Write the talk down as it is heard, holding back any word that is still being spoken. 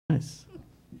Nice.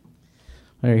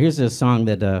 All right, here's a song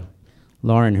that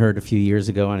Lauren heard a few years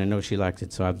ago, and I know she liked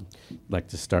it, so I'd like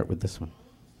to start with this one.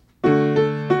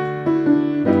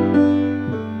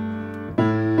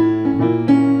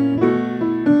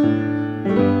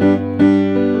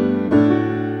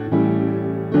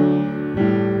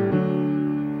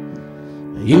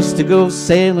 I used to go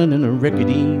sailing in a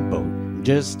rickety boat,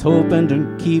 just hoping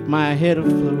to keep my head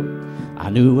afloat. I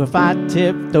knew if I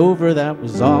tipped over, that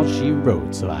was all she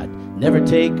wrote, so I'd never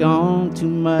take on too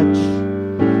much.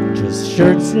 Just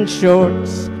shirts and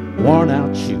shorts, worn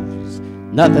out shoes,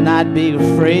 nothing I'd be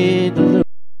afraid to lose.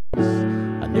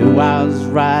 I knew I was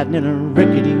riding in a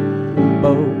rickety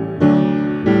boat.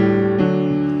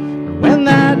 When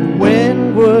that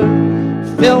wind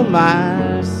would fill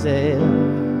my sail,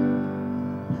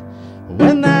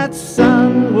 when that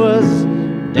sun was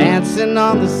dancing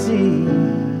on the sea,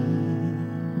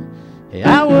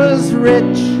 I was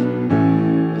rich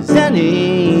as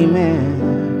any man.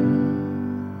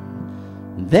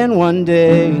 Then one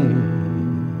day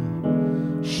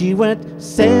she went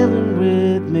sailing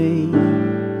with me.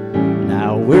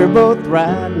 Now we're both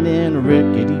riding in a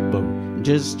rickety boat,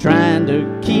 just trying to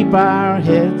keep our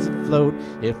heads afloat.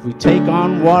 If we take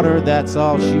on water, that's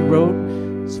all she wrote,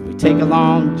 so we take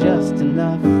along just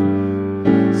enough.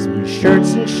 Some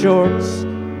shirts and shorts,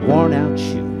 worn out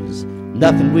shoes,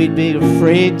 nothing we'd be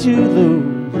afraid to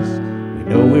lose. We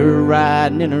know we're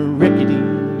riding in a rickety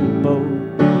boat.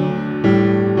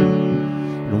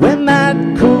 And when that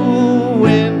cool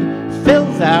wind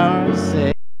fills our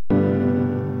sail,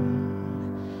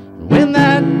 when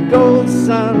that gold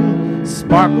sun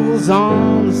sparkles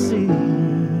on the sea,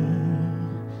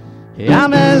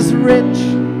 I'm as rich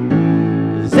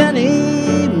as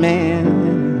any man,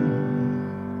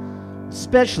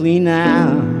 especially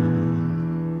now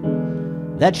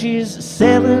that she's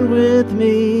sailing with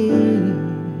me.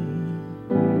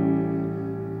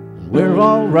 We're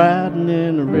all riding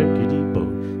in a rickety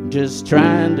boat, just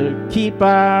trying to keep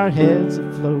our heads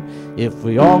afloat. If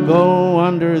we all go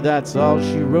under, that's all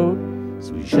she wrote,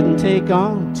 so we shouldn't take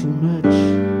on too much.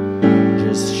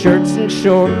 Just shirts and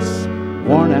shorts,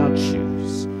 worn out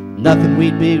shoes, nothing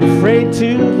we'd be afraid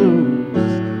to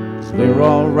lose, 'cause we're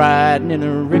all riding in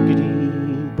a rickety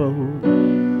boat.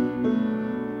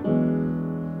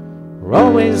 We're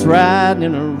always riding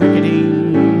in a rickety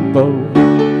boat.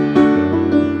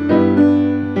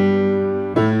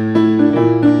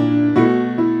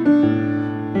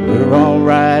 We're all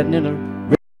riding in a